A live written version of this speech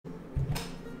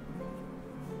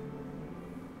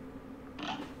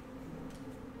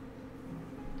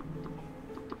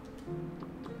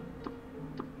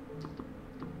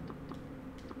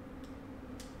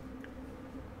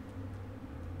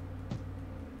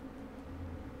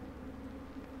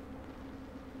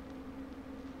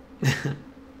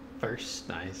First,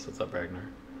 nice. What's up, Ragnar?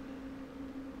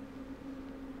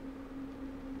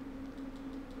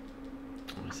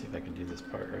 Let me see if I can do this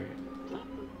part right.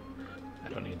 I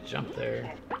don't need to jump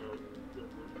there.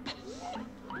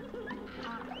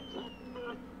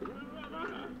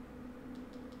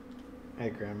 Hey,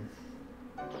 Grim.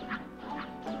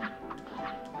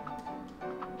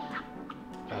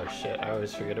 Oh shit, I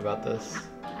always forget about this.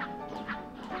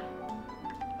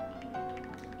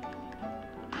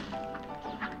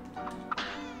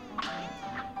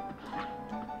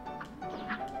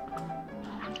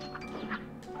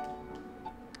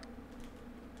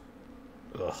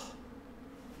 Ugh.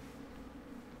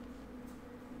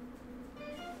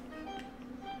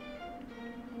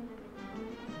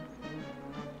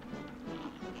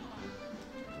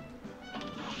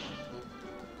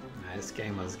 This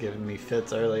game was giving me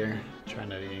fits earlier,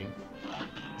 trying to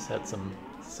just had some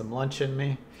lunch in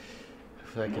me.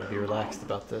 Hopefully I could be relaxed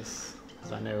about this,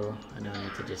 because I know I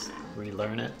need to just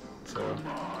relearn it, so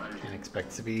I can't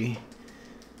expect to be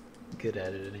good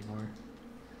at it anymore.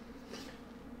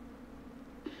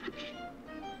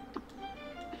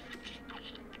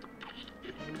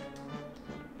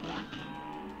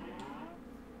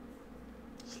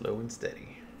 Slow and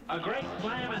steady. A great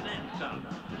slam and then some.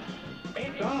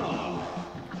 It's on.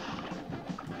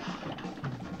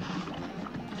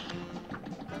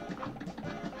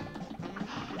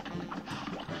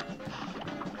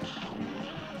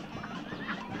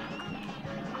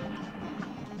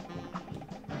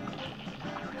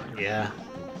 Yeah.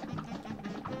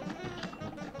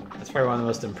 That's probably one of the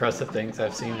most impressive things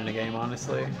I've seen in a game,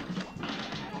 honestly.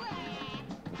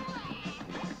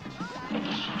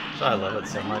 So I love it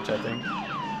so much, I think.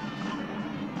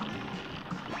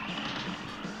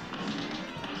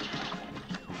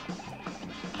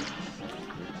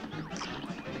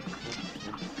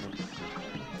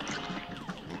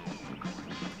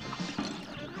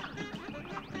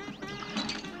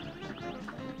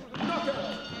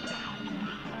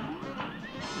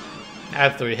 I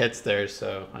have 3 hits there,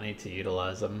 so I need to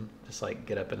utilize them. Just like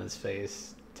get up in his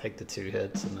face, take the 2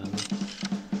 hits, and then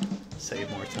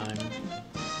save more time.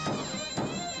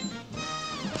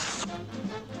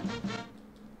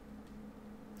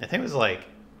 I think it was like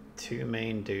 2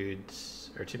 main dudes,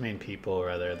 or 2 main people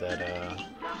rather, that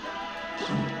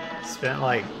spent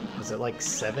like, was it like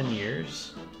 7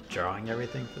 years drawing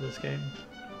everything for this game?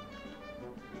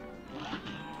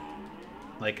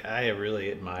 Like, I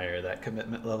really admire that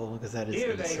commitment level, because that is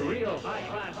insane to me.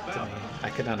 I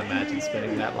could not imagine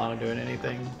spending that long doing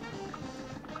anything.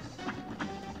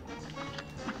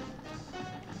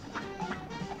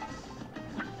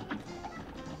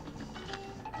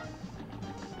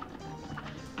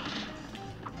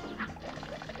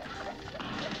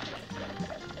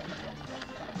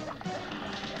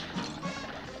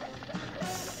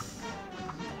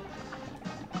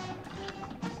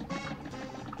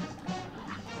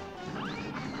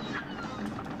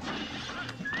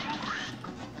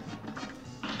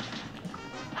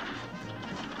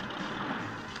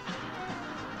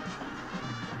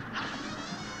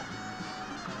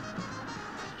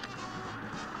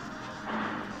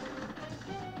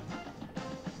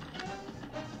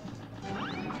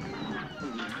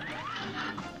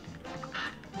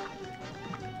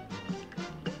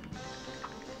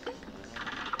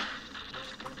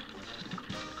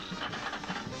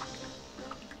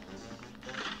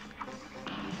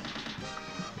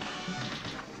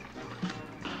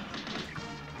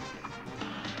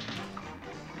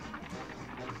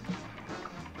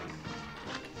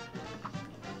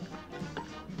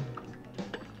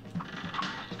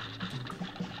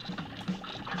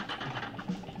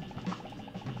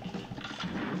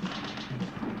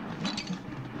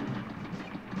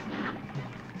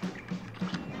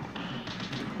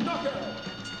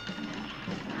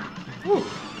 Woo!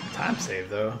 Time save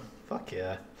though. Fuck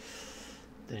yeah.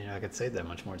 Didn't know I could save that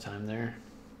much more time there.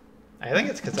 I think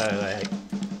it's because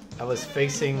I was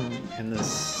facing in the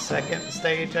second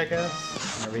stage, I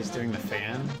guess, whenever he's doing the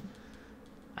fan.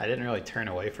 I didn't really turn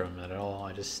away from him at all.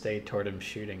 I just stayed toward him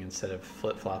shooting instead of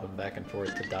flip-flopping back and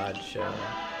forth to dodge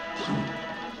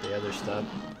the other stuff.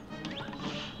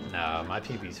 No, my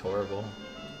PB's horrible.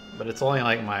 But it's only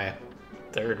like my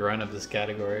 3rd run of this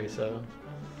category, so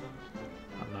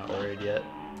I'm not worried yet.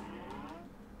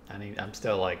 I'm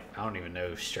still like, I don't even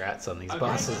know strats on these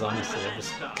bosses, honestly. I'm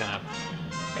just kind of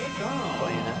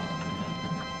playing it.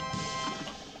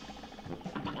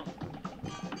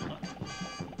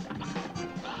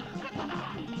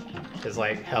 Because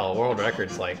like, hell, world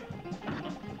record's like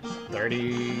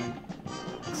 30,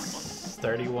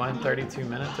 31, 32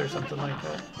 minutes or something like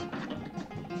that.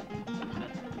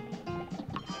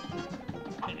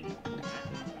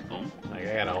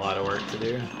 got a lot of work to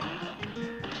do.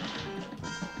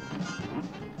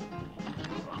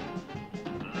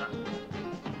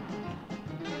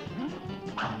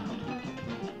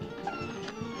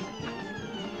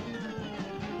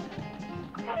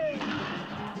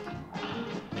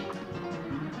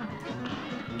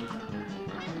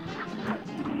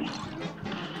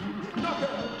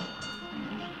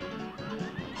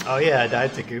 Oh yeah, I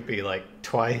died to Goopy like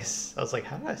twice. I was like,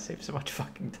 how did I save so much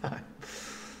fucking time?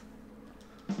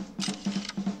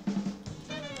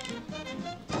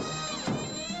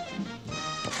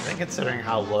 I think considering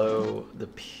how low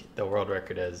the world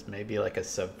record is, maybe like a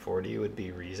sub 40 would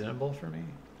be reasonable for me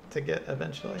to get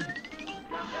eventually.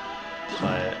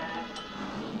 But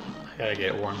I gotta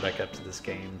get warmed back up to this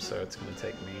game, so it's gonna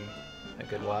take me a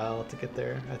good while to get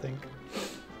there, I think.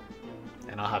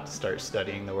 And I'll have to start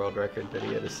studying the world record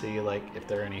video to see like if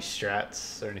there are any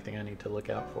strats or anything I need to look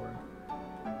out for.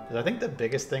 Because I think the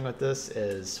biggest thing with this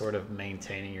is sort of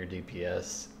maintaining your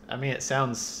DPS. I mean, it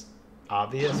sounds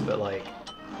obvious, but like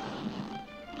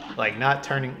not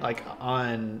turning, like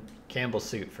on Campbell's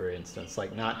suit, for instance,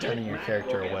 like not turning your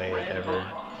character away ever,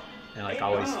 and like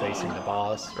always facing the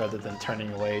boss rather than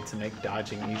turning away to make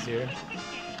dodging easier,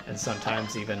 and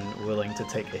sometimes even willing to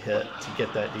take a hit to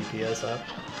get that DPS up.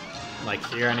 Like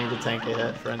here I need to tank a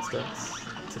hit, for instance,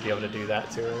 to be able to do that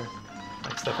to her.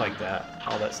 Like stuff like that.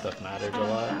 All that stuff matters a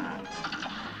lot.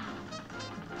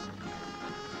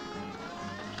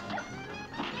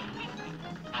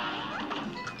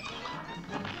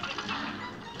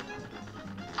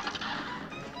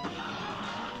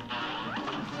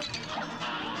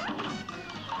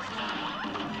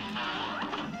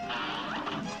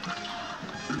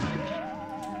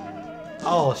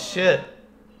 Oh shit!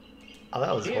 Oh,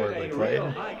 that was horribly played.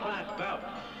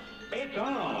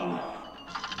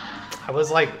 I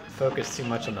was like focused too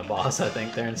much on the boss, I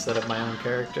think, there instead of my own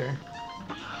character.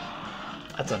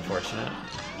 That's unfortunate.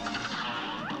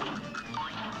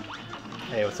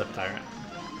 Hey, what's up, Tyrant?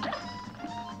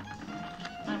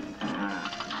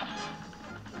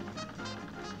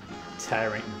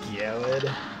 Tyrant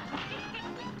Gyowid.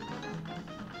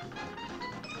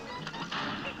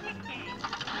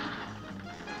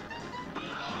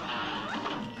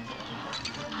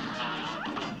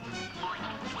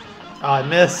 Oh, I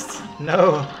missed.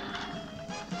 No.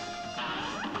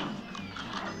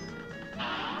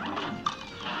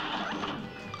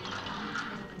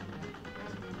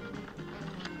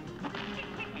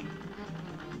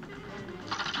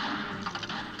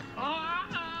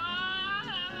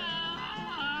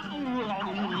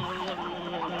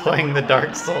 Playing the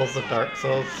Dark Souls of Dark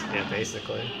Souls. Yeah,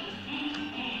 basically.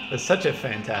 It's such a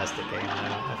fantastic game,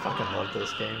 man. I fucking love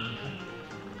this game.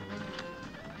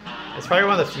 It's probably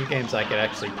one of the few games I could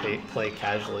actually play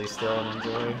casually still and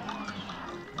enjoy.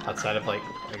 Outside of, like,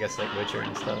 I guess, like Witcher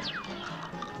and stuff.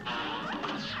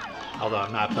 Although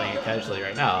I'm not playing it casually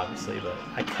right now, obviously, but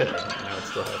I could, and I would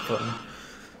still have fun.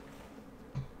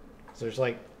 So there's,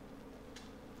 like,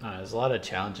 I don't know, there's a lot of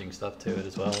challenging stuff to it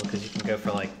as well, because you can go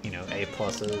for, like, you know, A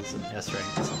pluses and S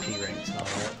ranks and P ranks and all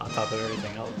that, on top of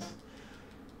everything else.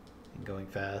 And going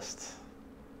fast.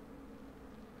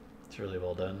 It's really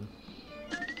well done.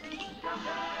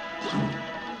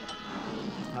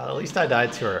 At least I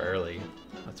died to her early.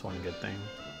 That's one good thing.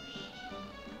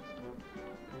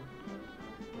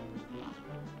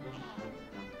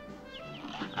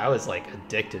 I was like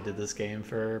addicted to this game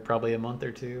for probably a month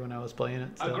or two when I was playing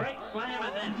it still. A great slam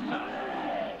and then some.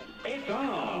 It's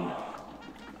on.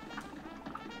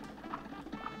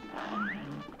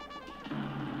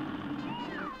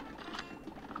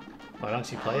 Why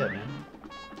don't you play it, man?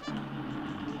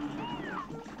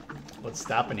 What's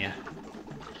stopping you?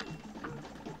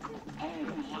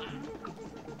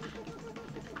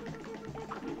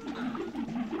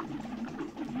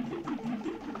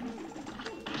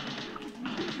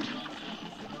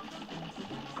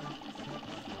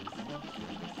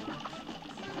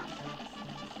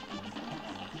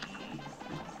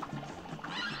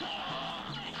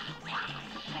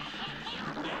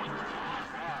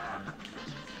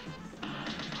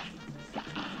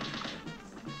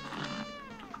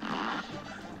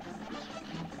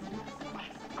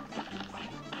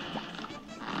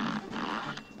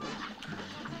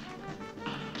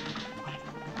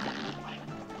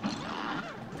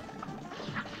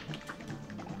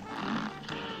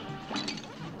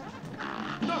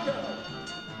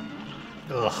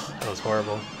 Ugh, that was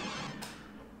horrible.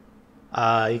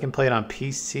 You can play it on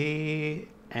PC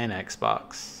and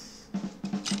Xbox.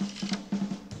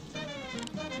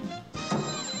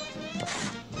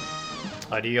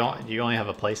 Do you only have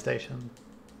a PlayStation?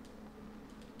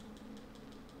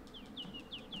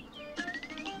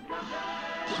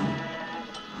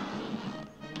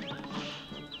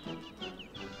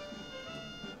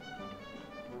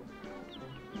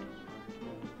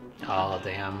 Oh,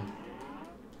 damn.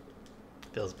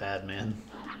 Feels bad, man.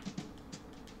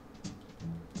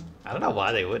 I don't know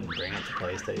why they wouldn't bring it to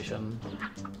PlayStation.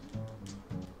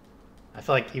 I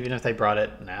feel like even if they brought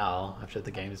it now, after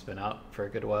the game's been out for a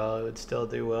good while, it would still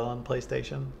do well on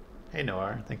PlayStation. Hey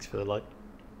Noir, thanks for the luck.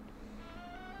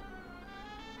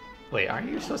 Wait, aren't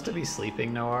you supposed to be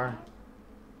sleeping, Noir?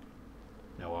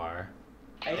 Noir.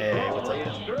 Hey, what's up,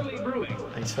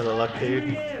 man? Thanks for the luck,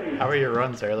 dude. How were your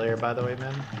runs earlier, by the way,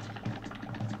 man?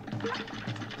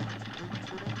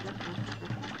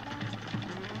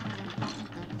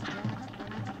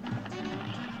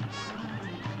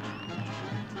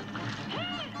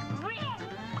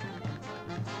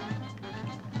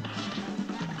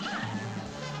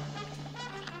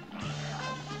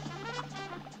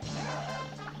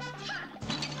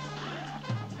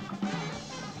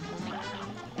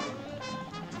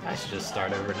 I should just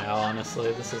start over now,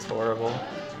 honestly. This is horrible.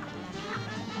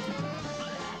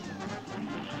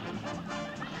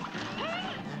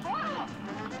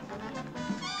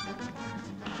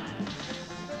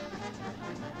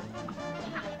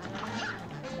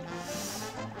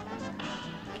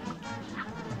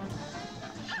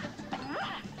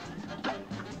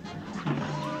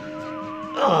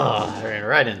 Oh, I ran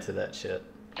right into that shit.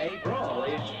 A brawl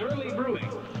is surely brewing.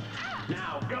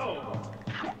 Now go!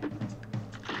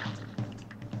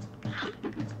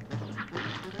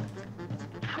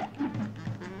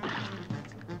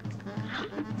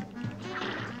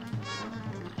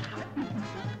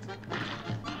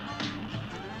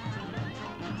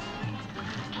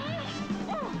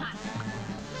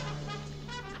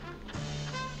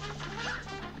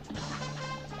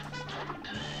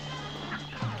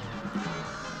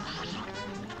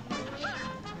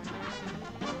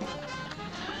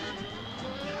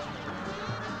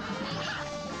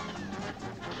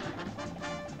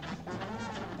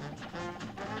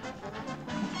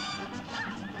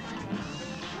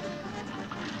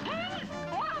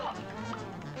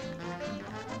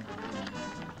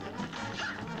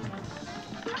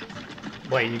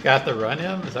 Wait, you got the run in?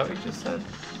 Is that what you just said?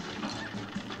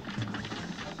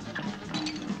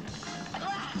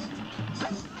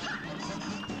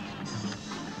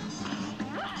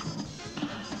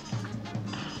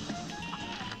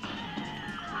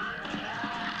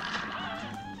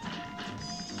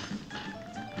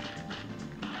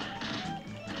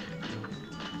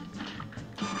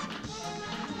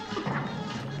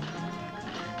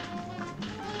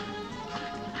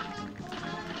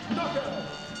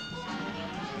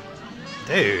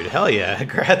 Dude, hell yeah.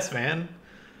 Congrats, man.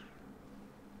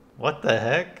 What the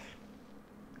heck?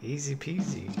 Easy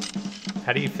peasy.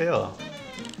 How do you feel?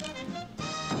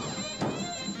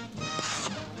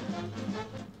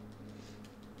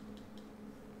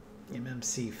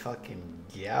 MMC fucking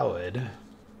Gowed.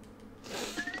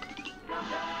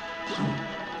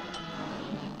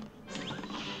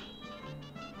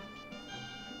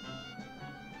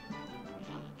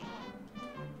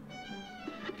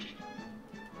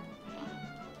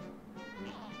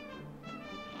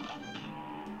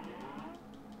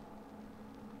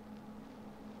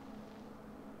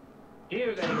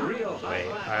 Here's a real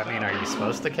Wait, I mean, are you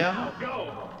supposed to count?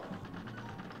 Go!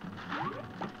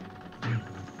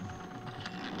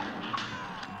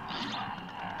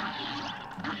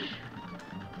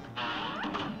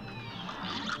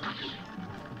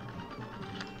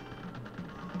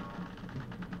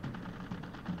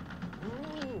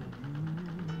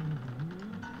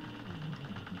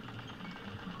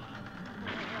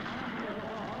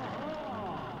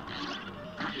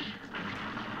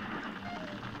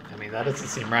 I mean, that doesn't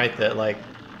seem right that, like,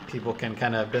 people can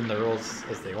kind of bend the rules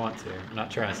as they want to. I'm not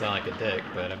trying to sound like a dick,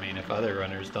 but I mean, if other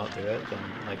runners don't do it, then,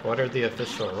 like, what are the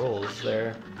official rules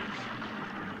there?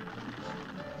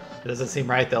 It doesn't seem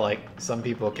right that, like, some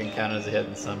people can count as a hit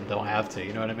and some don't have to,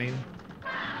 you know what I mean?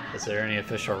 Is there any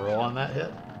official rule on that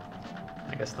hit?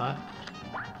 I guess not.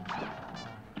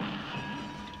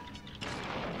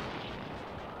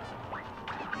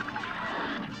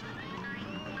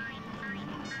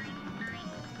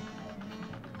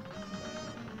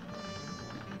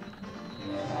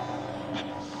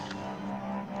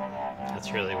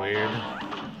 That's really weird.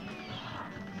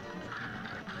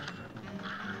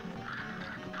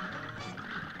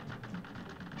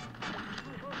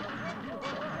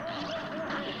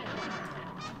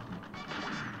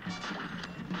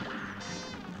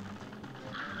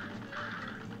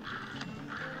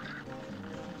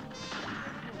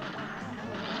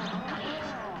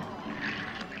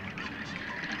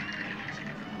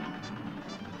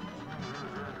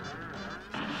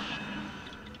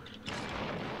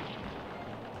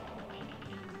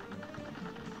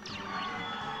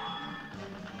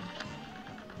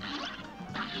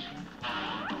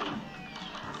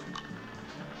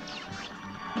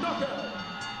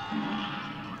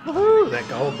 that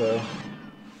gold though.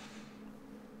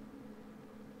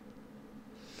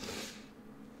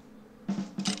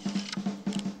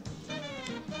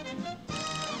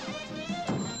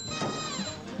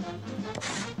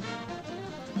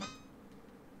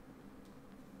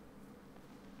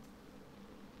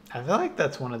 I feel like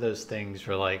that's one of those things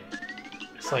where like,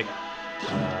 it's like,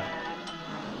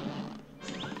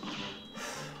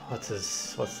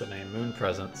 what's the name? Moon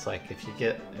Presence. Like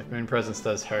if Moon Presence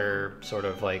does her sort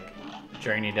of like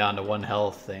drain you down to 1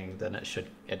 health thing, then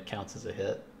it counts as a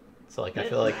hit. So like I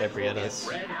feel like every Edda's,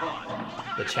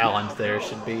 the challenge there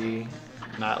should be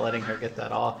not letting her get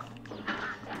that off.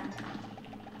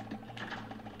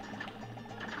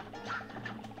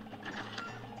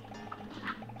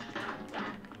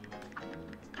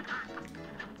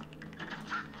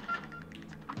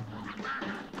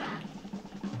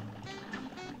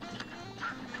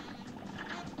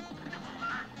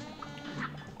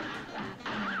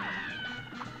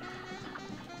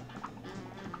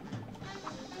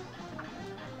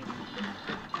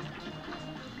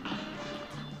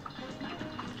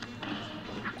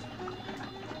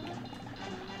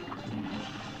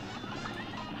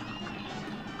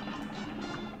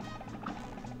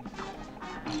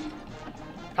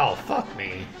 Oh, fuck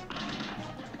me.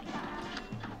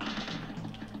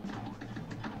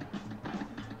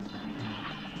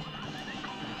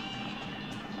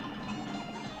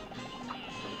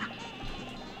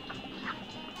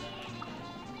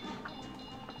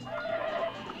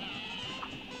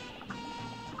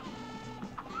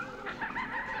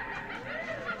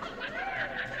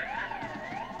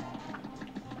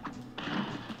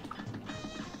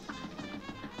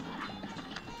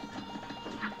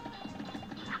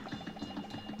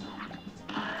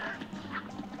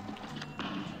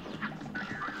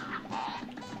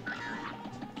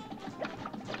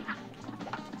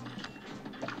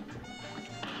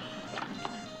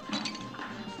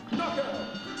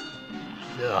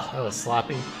 Ugh, that was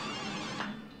sloppy.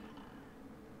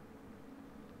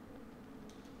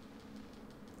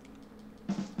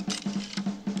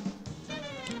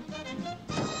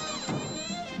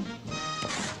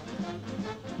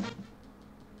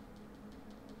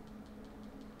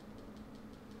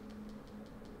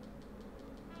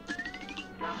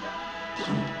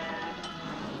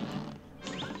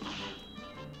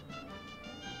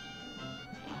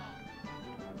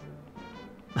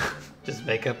 Just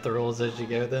make up the rules as you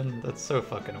go then? That's so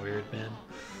fucking weird, man.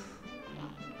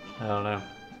 I don't know.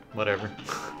 Whatever.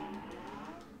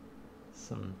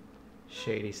 Some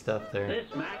shady stuff there.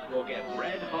 This match will get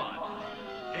red hot.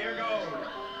 Here goes.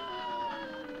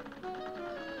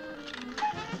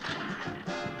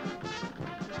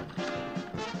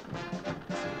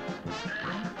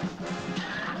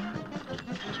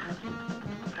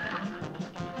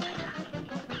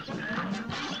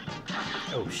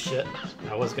 Oh shit.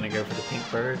 I was gonna go for the pink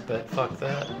bird, but fuck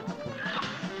that.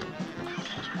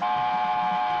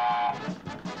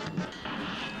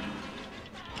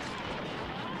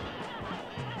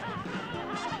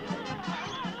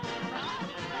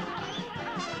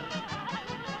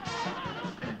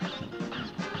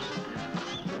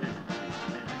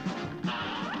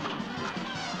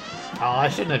 Oh, I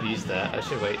shouldn't have used that. I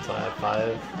should wait till I have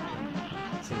 5.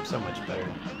 It seems so much better.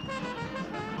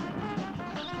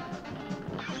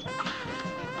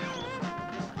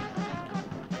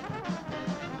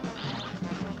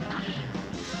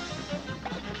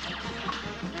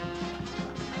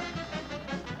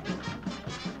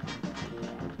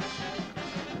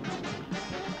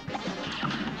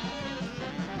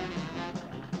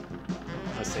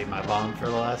 I'll save my bomb for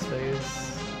the last phase.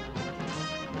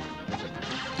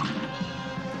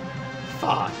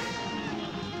 Fuck.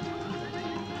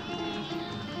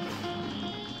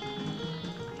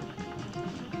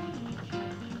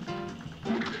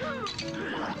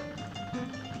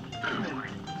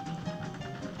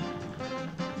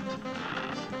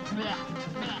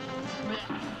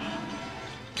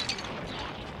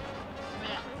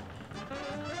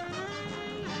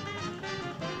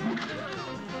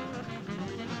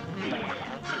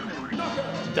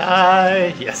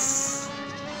 Die! Yes!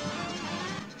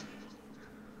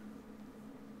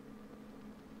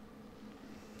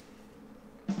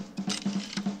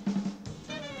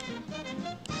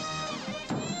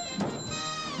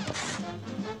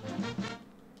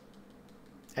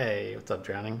 Hey, what's up,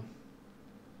 Drowning?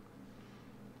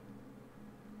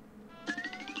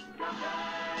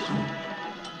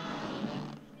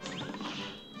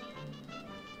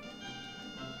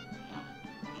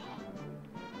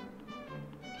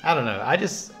 I don't know. I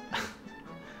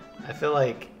feel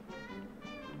like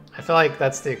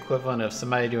that's the equivalent of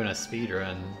somebody doing a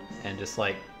speedrun and just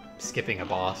like skipping a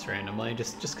boss randomly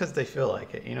just because they feel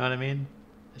like it. You know what I mean?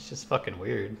 It's just fucking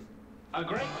weird. A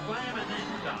great slam and then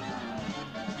some.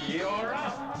 You're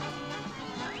up.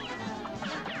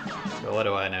 But what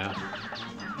do I know?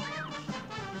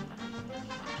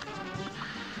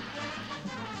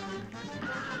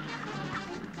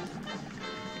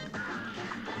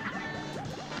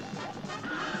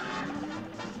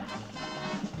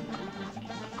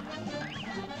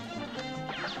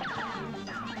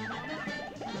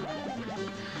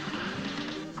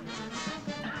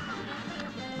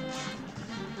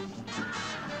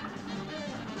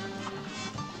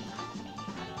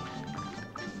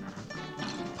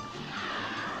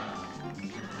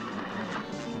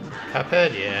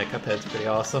 Cuphead? Yeah, Cuphead's pretty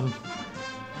awesome.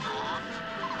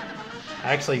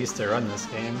 I actually used to run this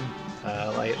game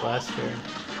late last year.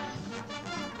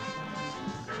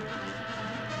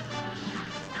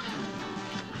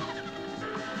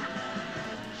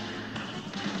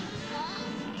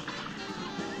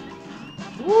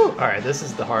 Woo! Alright, this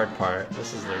is the hard part.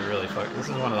 This is the really this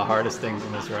is one of the hardest things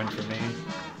in this run for me.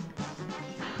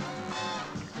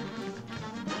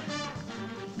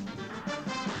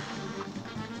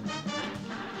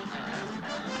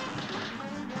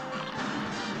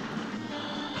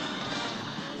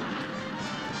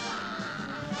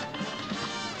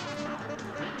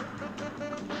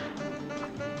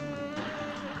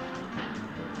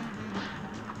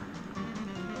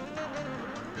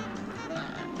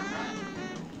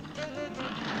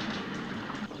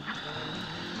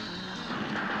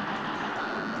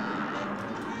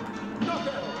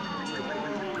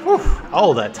 Whew.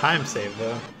 Oh, that time save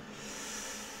though.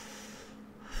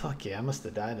 Fuck yeah, I must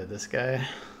have died to this guy.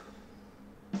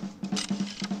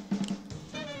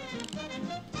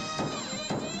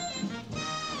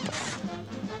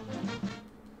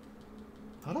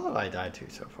 What all have I died to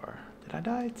so far? Did I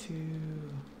die to...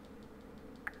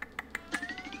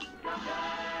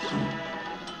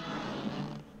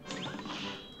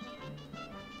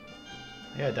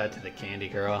 Yeah, I died to the candy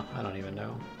girl. I don't even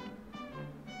know.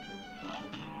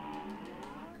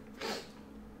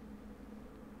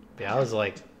 Yeah, I was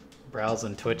like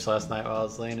browsing Twitch last night while I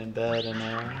was laying in bed, and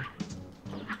there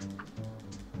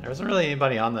wasn't really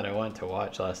anybody on that I wanted to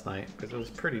watch last night because it was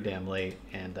pretty damn late,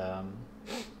 and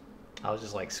I was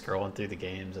just like scrolling through the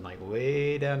games, and like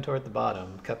way down toward the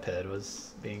bottom, Cuphead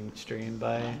was being streamed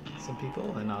by some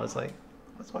people, and I was like,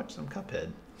 let's watch some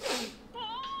Cuphead.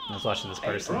 I was watching this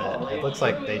person that it looks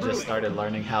like they just started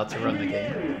learning how to run the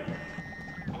game,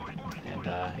 and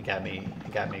it got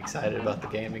me excited about the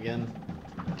game again.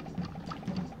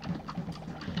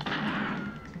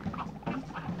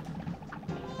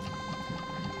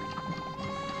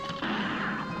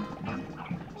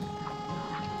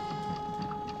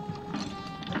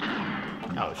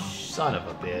 Oh, son of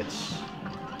a bitch.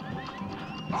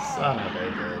 Son of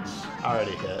a bitch.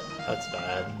 Already hit. That's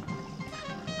bad.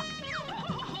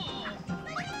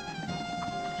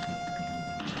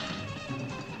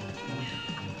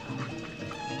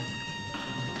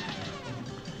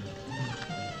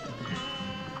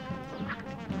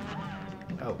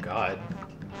 Oh, God.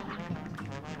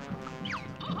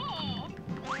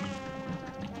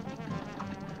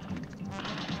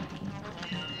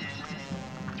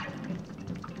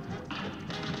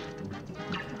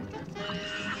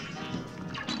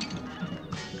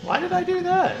 Why did I do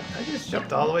that? I just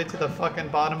jumped all the way to the fucking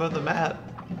bottom of the map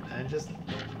and just...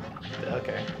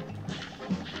 Okay.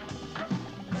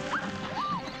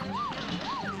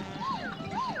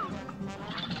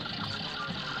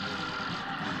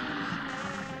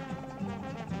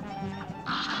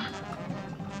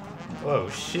 Whoa,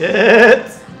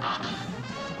 shit!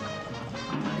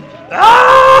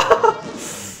 Ah!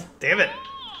 Damn it!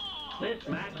 This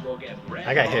match will get red.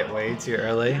 I got hit way too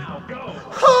early. Now go.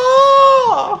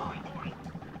 Oh!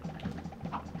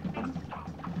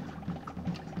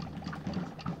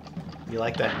 You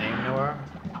like that name, Noah?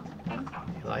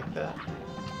 You like that?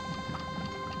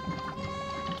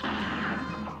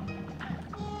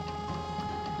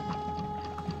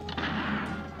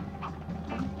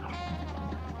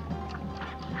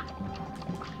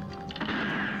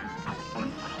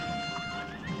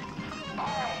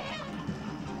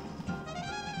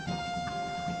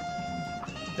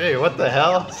 Dude, what the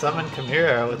hell? Summon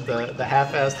Chimera with the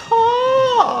half-assed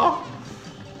ha!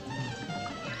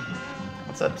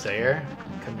 What's up, Zaire?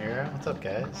 Chimera? What's up,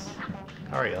 guys?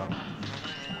 How are y'all?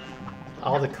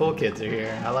 All the cool kids are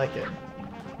here. I like it.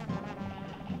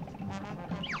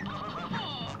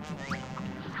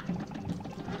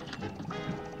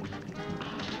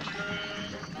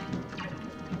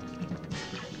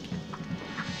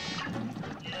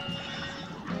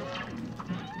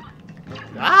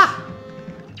 Ah!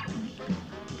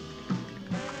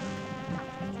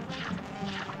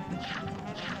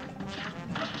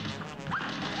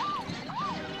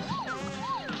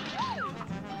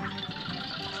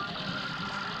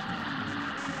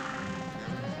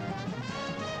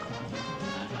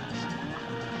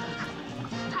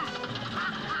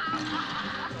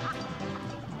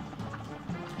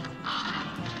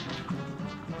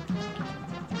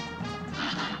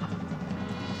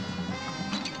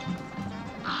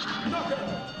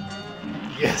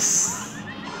 Yes!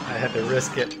 I had to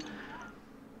risk it.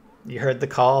 You heard the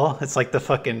call? It's like the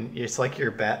fucking... It's like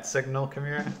your bat signal,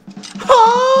 Kamira.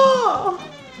 Oh!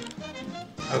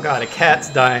 Oh god, a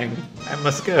cat's dying. I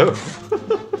must go.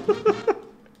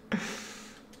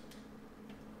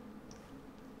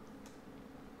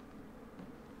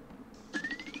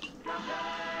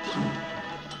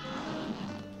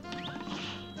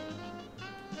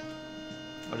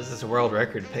 What is this world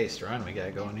record paced run we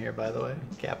got going here, by the way?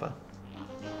 Kappa.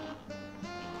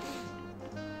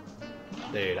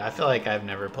 Dude, I feel like I've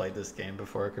never played this game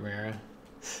before, Kamira.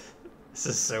 This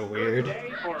is so weird.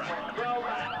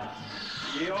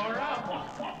 You're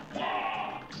up.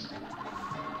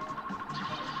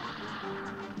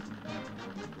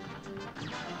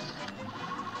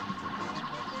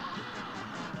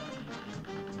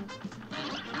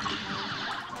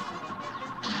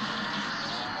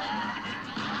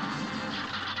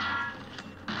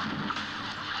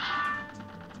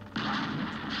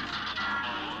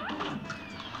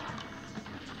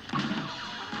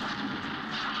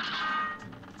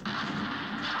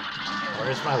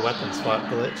 Where's my weapon swap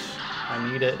glitch?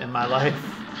 I need it in my life.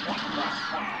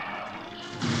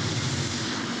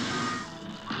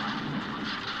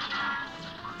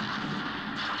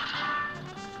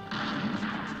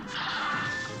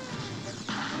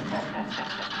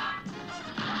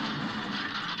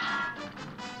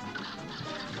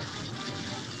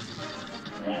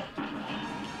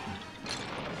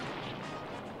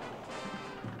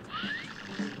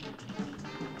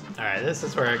 Alright, this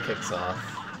is where it kicks off.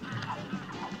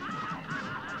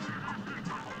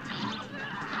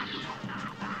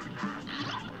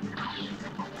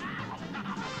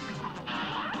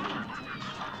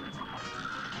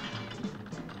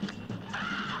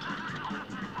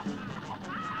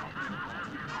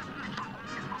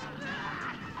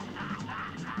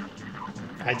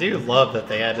 I do love that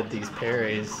they added these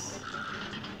parries.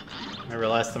 Remember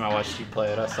last time I watched you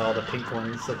play it, I saw the pink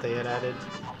ones that they had added.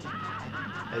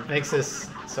 It makes this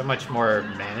so much more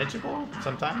manageable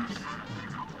sometimes.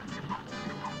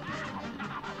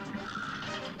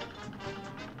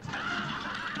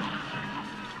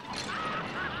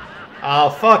 Oh,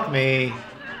 fuck me.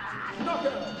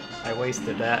 I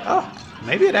wasted that. Oh,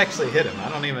 maybe it actually hit him. I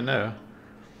don't even know.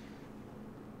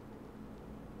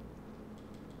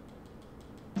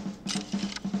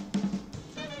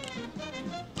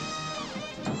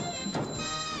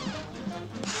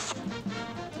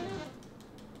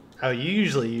 Oh, you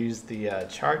usually use the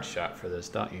charge shot for this,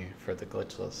 don't you? For the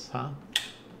glitchless, huh?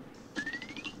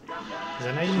 Because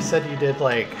I know you said you did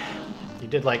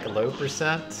like a low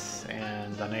percent,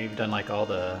 and I know you've done like all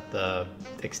the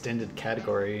extended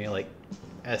category, like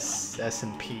S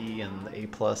and P and A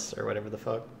plus or whatever the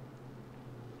fuck.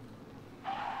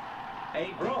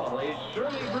 A brawl is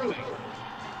surely brewing.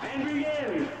 And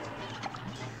begin.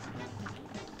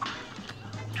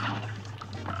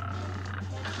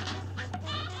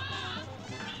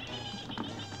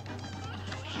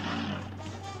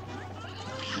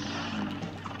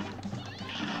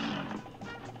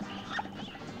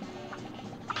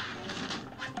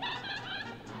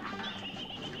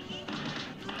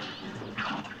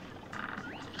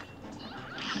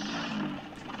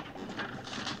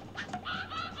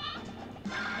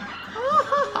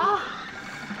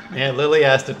 Yeah, Lily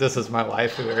asked if this was my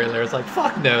waifu earlier. I was like,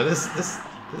 fuck no, this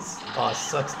boss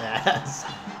sucks ass.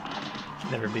 Should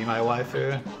never be my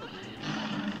waifu.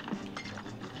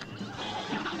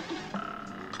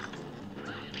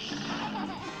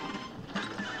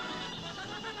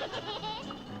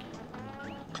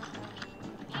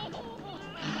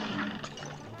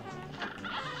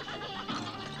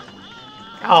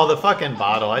 Oh, the fucking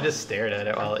bottle. I just stared at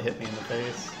it while it hit me in the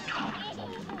face.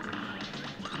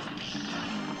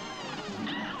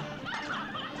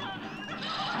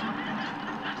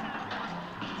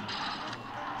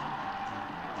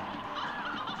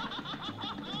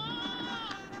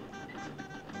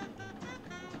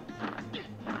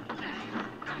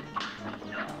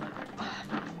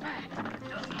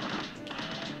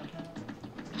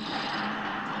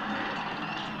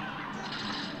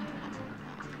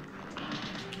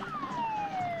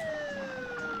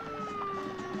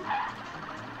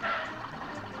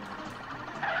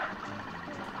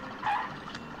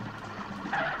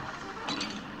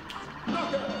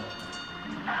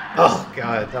 Oh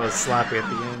god, that was sloppy at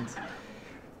the end.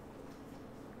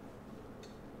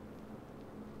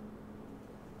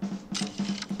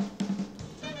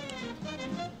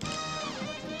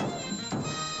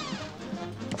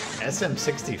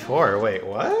 SM64, wait,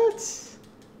 what?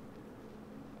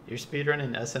 You're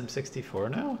speedrunning SM64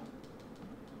 now?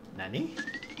 Nani?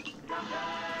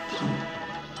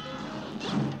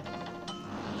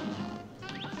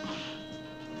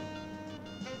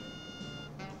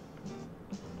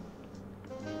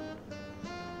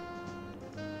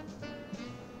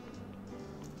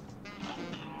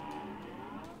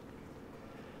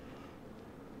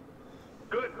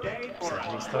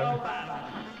 star.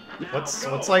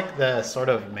 What's like the sort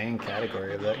of main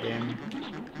category of that game?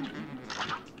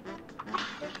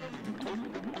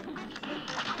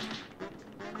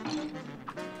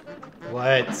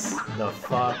 What the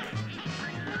fuck?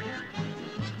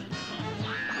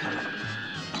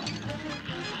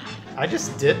 I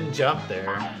just didn't jump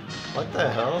there. What the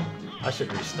hell? I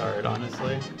should restart,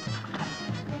 honestly.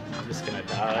 I'm just gonna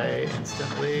die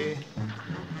instantly.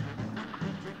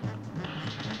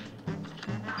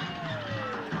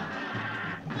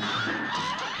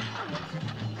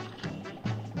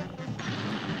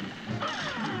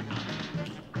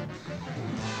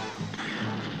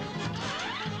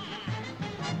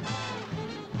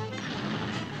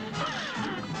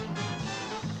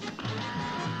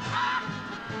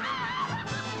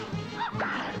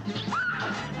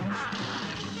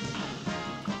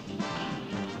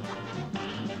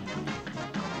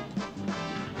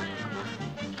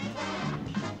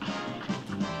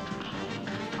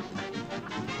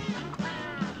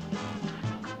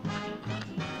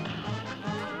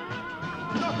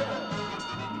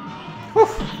 Whew,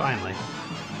 finally.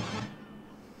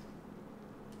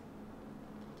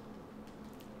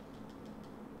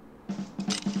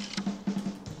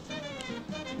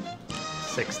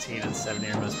 And 70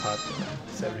 are most popular.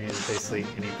 70 is basically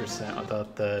any percent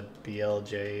without the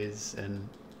BLJs and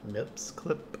MIPS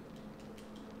clip.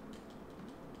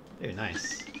 Dude,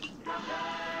 nice.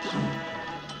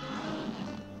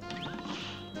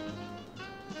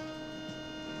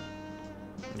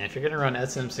 And if you're gonna run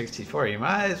SM64, you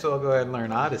might as well go ahead and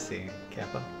learn Odyssey,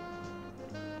 Kappa.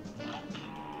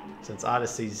 Since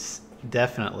Odyssey's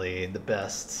definitely the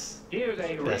best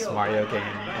Mario game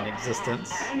in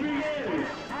existence.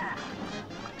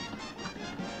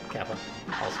 Kappa,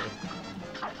 also.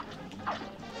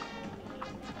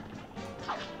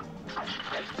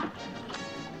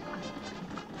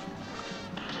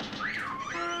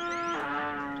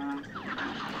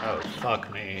 Oh,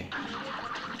 fuck me.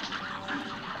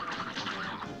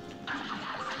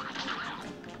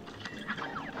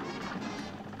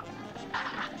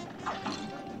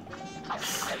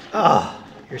 Oh,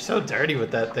 you're so dirty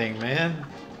with that thing, man.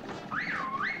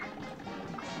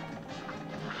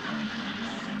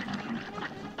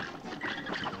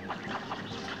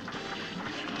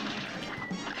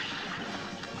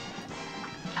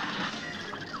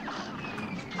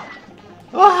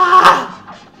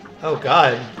 Ah! Oh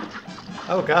god.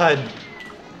 Oh god.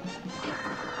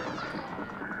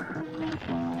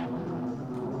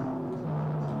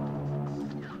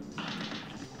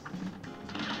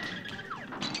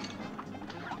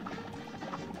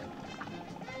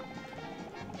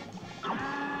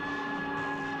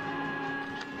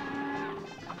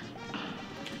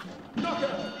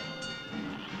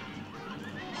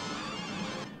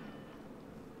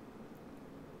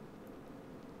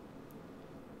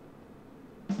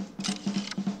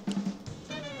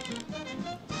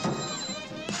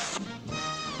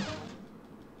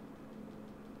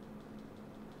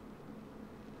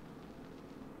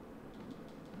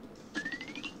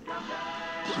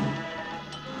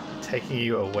 Taking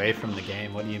you away from the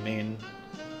game, what do you mean?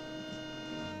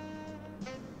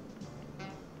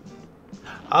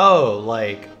 Oh,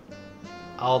 like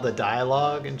all the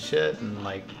dialogue and shit and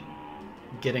like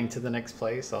getting to the next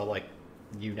place, all like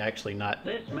you actually not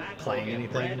playing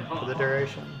anything for the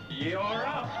duration. You're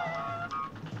up.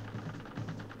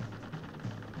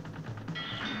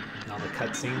 And all the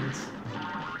cutscenes.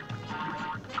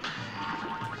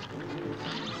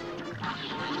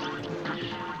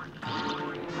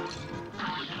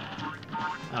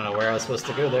 I don't know where I was supposed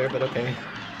to go there, but okay.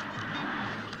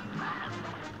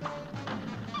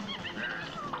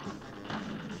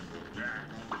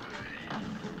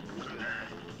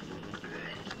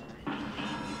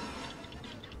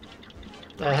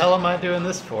 The hell am I doing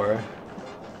this for?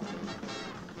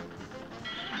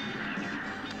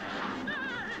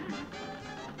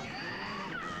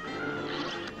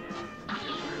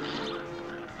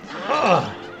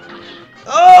 Oh!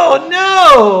 Oh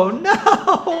no! No!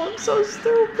 I'm so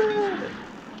stupid!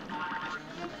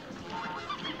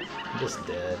 I'm just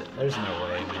dead. There's no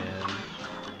way, man.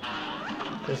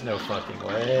 There's no fucking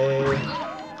way.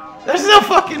 There's no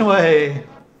fucking way!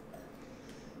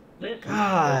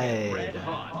 God.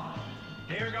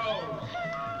 Here goes.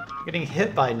 Getting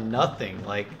hit by nothing.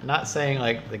 Like, not saying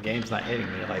like the game's not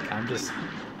hitting me. Like, I'm just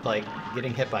like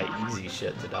getting hit by easy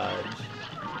shit to dodge.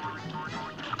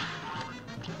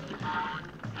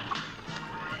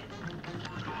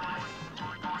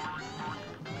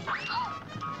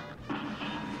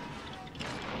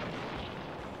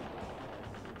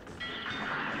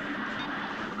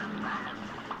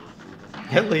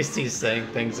 At least he's saying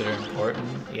things that are important.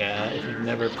 Yeah, if you've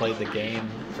never played the game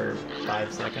for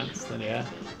 5 seconds, then yeah.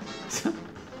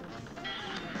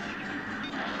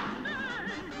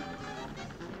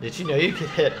 Did you know you could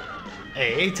hit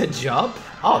A to jump?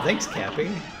 Oh, thanks, Cappy.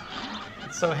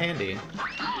 It's so handy.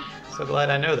 So glad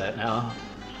I know that now.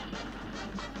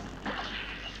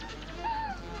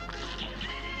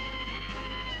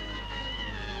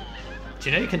 Do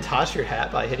you know you can toss your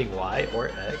hat by hitting Y or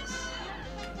X?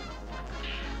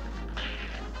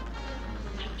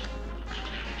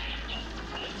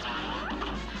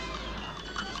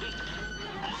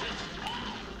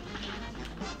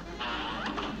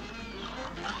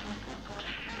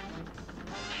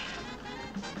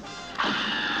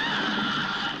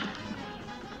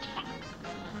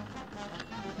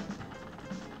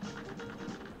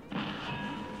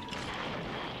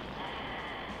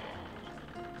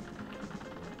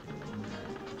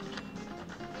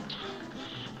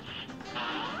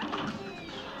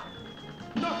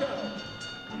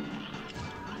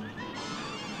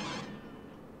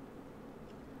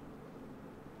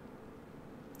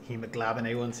 Hemoglobin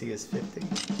A1C is 50.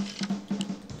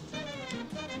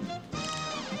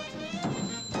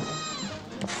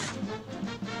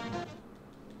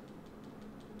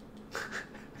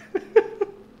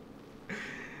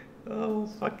 Oh,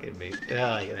 fucking me.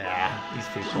 Yeah, these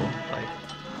people, like...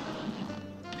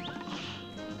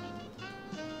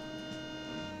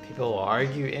 People will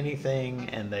argue anything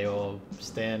and they will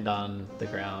stand on the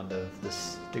ground of the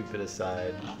stupidest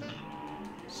side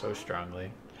so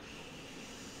strongly.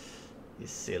 He's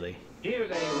silly.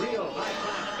 Here's a real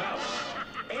high-class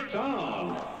bout. It's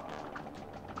on.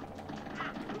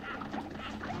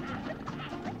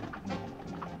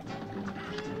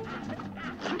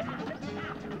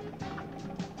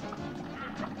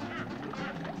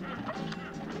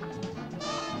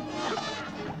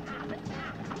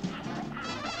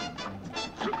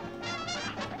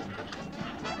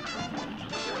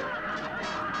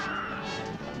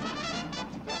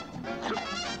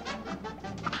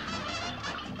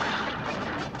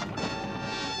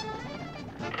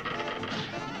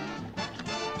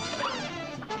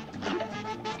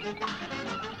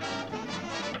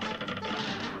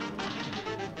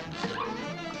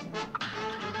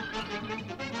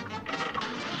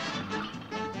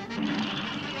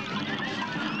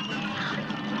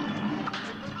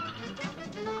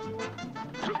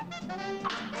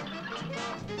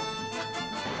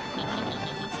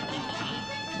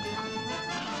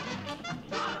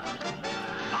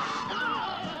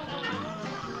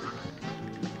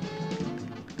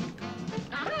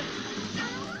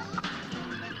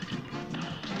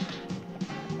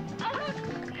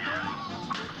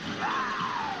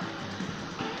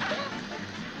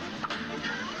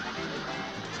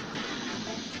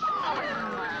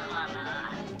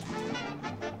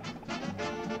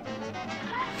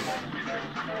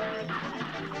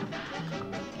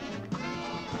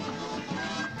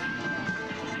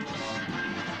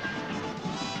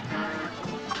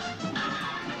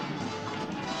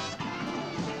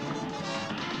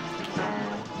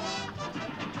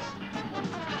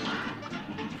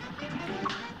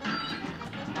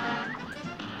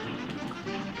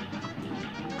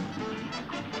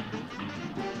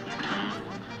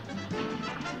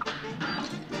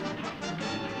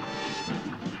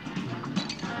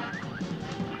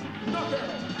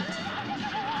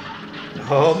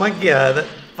 Oh my god, that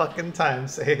fucking time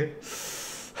save.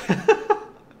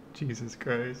 Jesus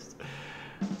Christ.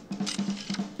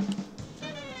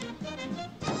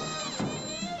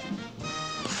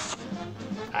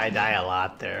 I die a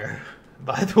lot there.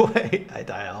 By the way, I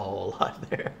die a whole lot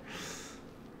there.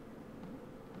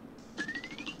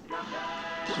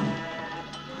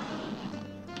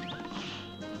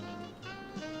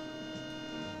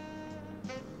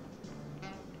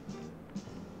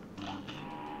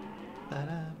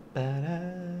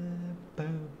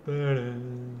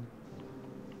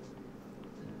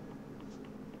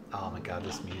 Oh my god,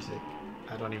 this music.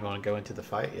 I don't even want to go into the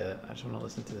fight yet. I just want to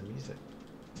listen to the music.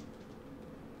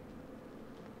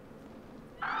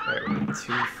 Alright,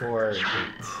 2, 4, 8.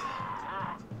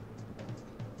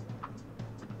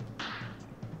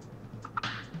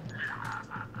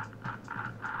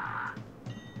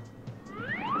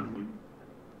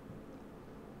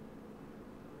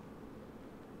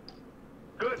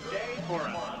 Good day for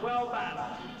a swell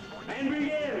battle. And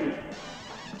begin.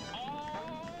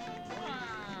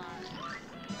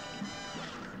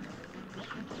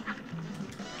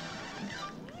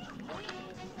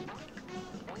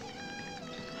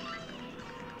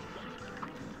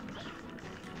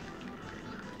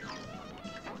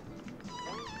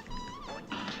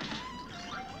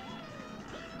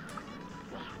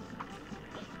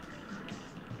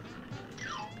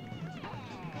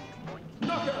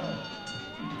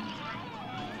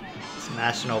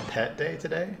 National Pet Day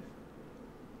today?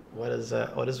 What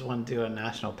does one do on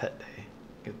National Pet Day?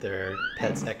 Give their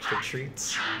pets extra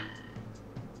treats.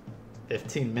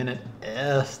 15-minute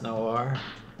S, Noir.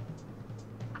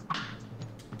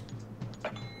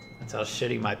 That's how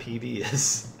shitty my PB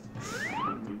is.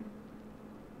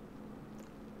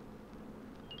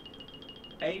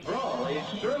 A brawl is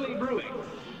surely brewing.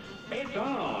 It's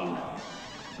on.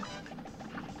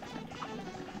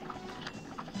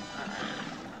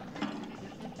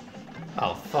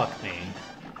 Oh, fuck me.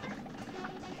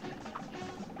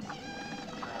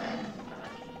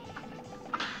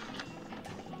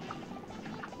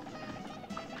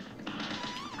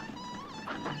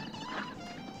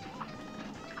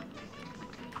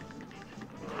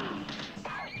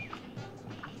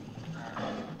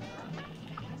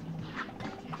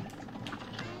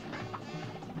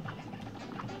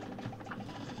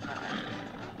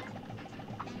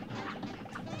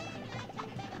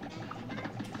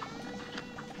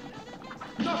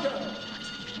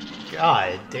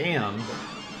 God damn.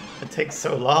 It takes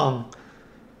so long.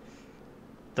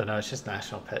 Don't know, it's just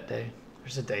National Pet Day.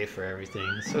 There's a day for everything.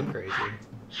 It's so crazy.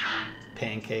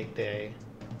 Pancake Day.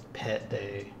 Pet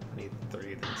Day. I need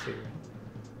 3 than 2.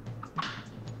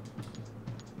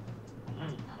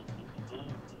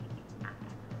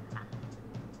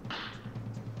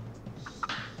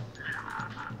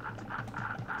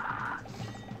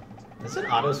 Does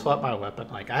it auto swap my weapon?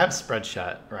 Like, I have spread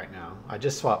shot right now. I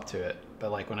just swapped to it. But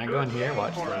like when I go in here,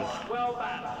 watch this. Well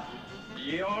done.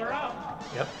 You're up.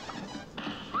 Yep.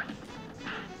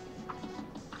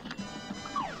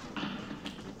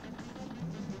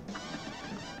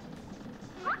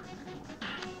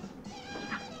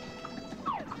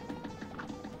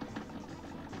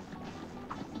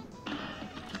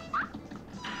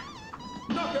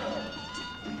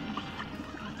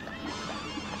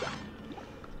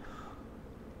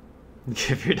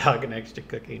 Give your dog an extra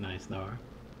cookie. Nice, Noah.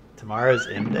 Tomorrow's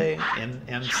M Day?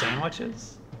 M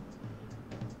sandwiches?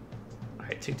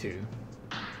 Alright, 2-2.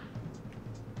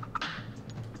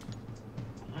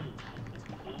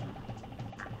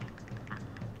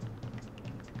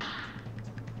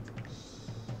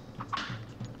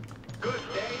 Good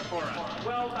day for us.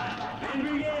 Well done. And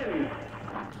begin.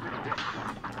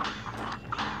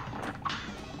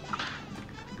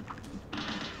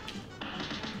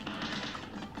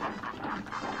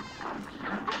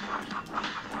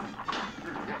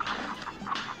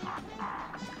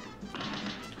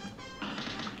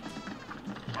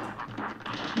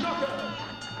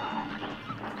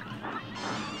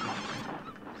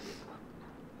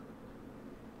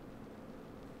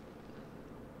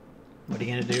 What are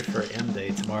you gonna do for M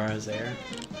Day? Tomorrow's air?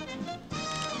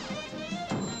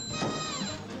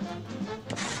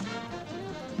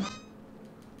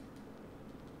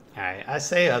 Alright, I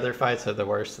say other fights are the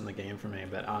worst in the game for me,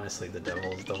 but honestly the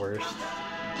devil is the worst.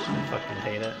 I fucking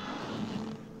hate it.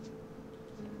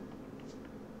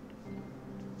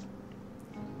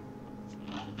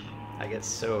 I get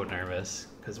so nervous.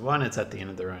 Because 1, it's at the end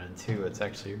of the run, and 2, it's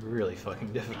actually really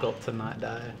fucking difficult to not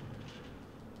die.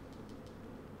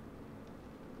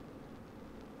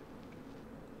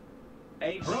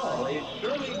 A brawl is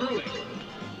surely brewing.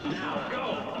 Now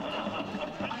go.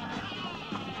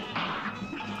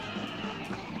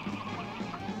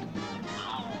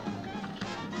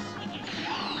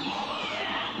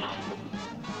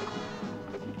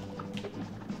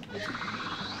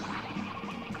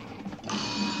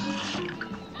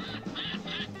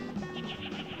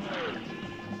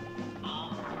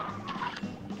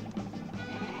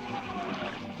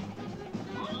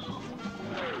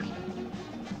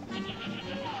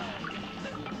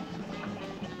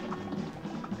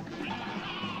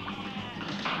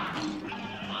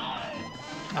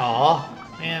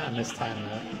 Aw, man, I mistimed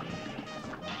that.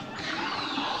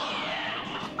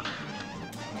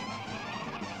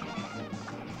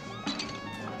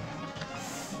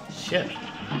 Shit.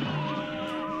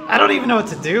 I don't even know what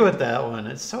to do with that one.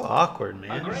 It's so awkward,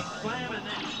 man.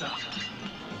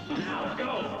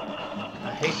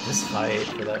 I hate this fight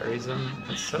for that reason.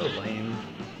 It's so lame.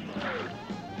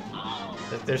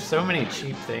 There's so many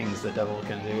cheap things the devil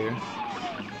can do.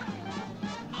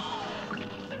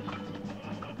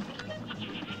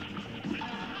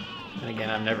 And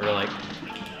again, I've never, like,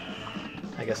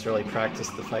 I guess really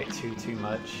practiced the fight too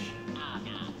much.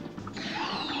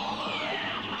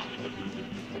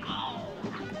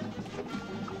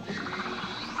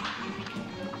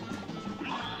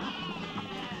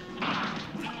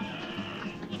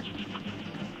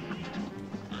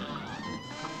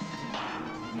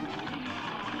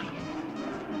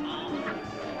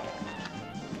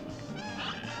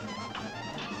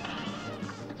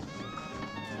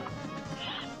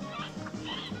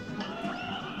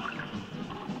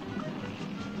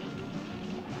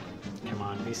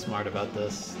 Be smart about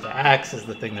this. The axe is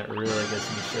the thing that really gets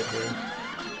me shit here.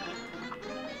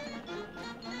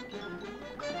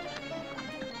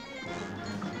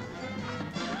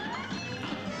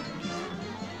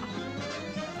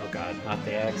 Oh god, not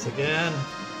the axe again.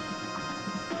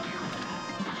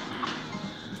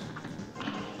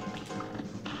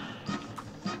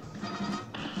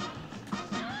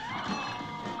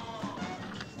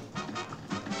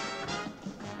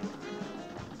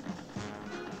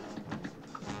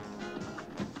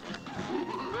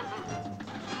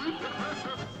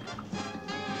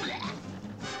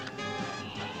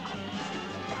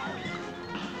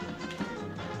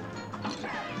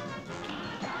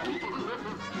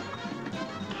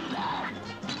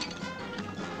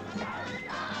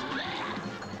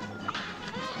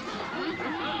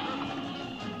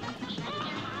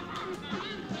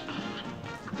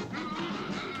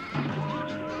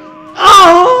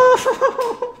 Oh!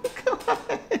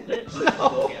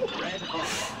 No.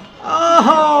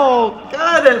 Oh,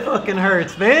 God, that fucking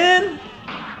hurts, man.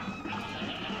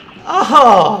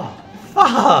 Oh,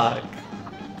 fuck.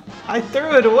 I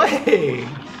threw it away.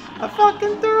 I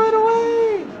fucking threw it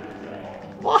away.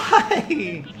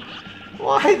 Why?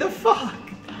 Why the fuck?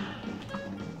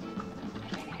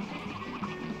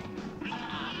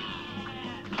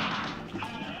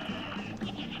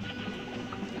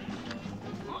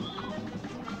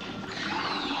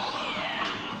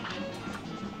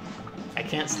 I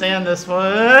can't stand this one.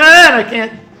 I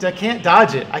can't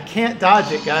dodge it. I can't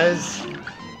dodge it, guys.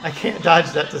 I can't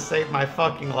dodge that to save my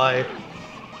fucking life.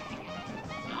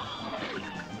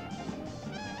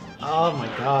 Oh my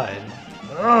god.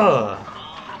 Ugh.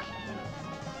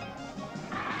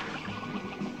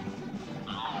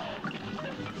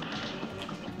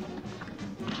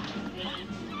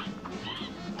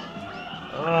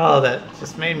 Oh, that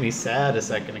just made me sad a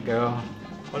second ago.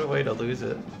 What a way to lose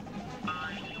it.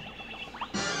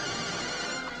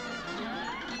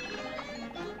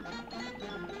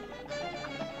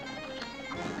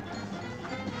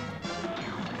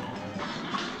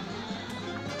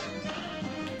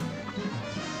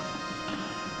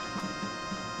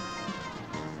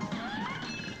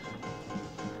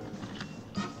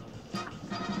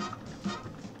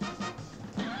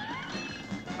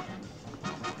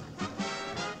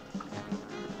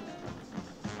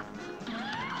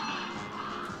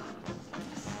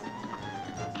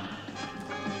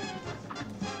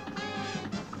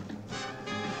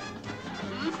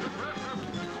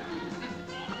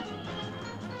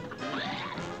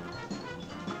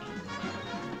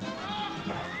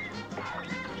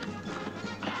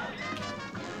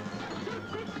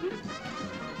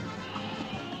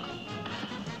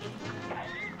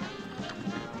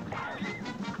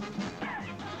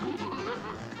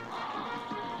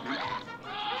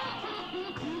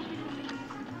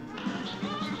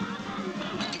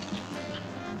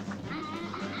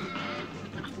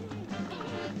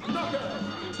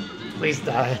 Please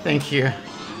die, thank you.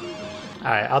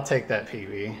 Alright, I'll take that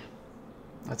PB.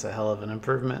 That's a hell of an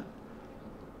improvement.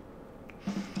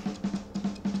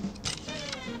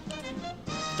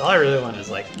 All I really want is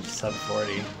like sub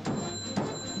 40.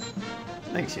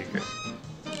 Thanks, Secret.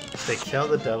 If they kill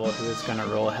the devil who's gonna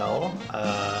roll hell,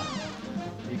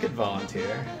 you could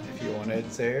volunteer if you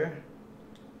wanted, Zaire.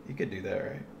 You could do that,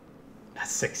 right? A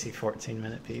 60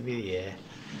 14-minute PB, yeah.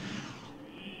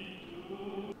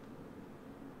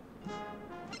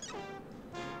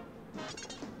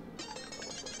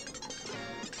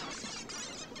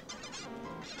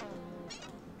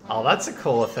 Oh, that's a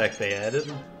cool effect they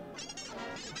added.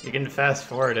 You can fast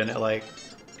forward and it like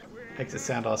makes it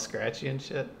sound all scratchy and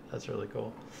shit. That's really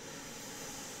cool.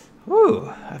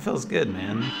 Whew, that feels good,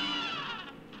 man.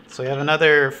 So we have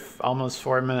another almost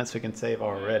 4 minutes we can save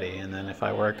already, and then if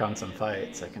I work on some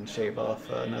fights, I can shave off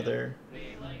another,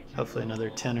 hopefully another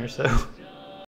 10 or so.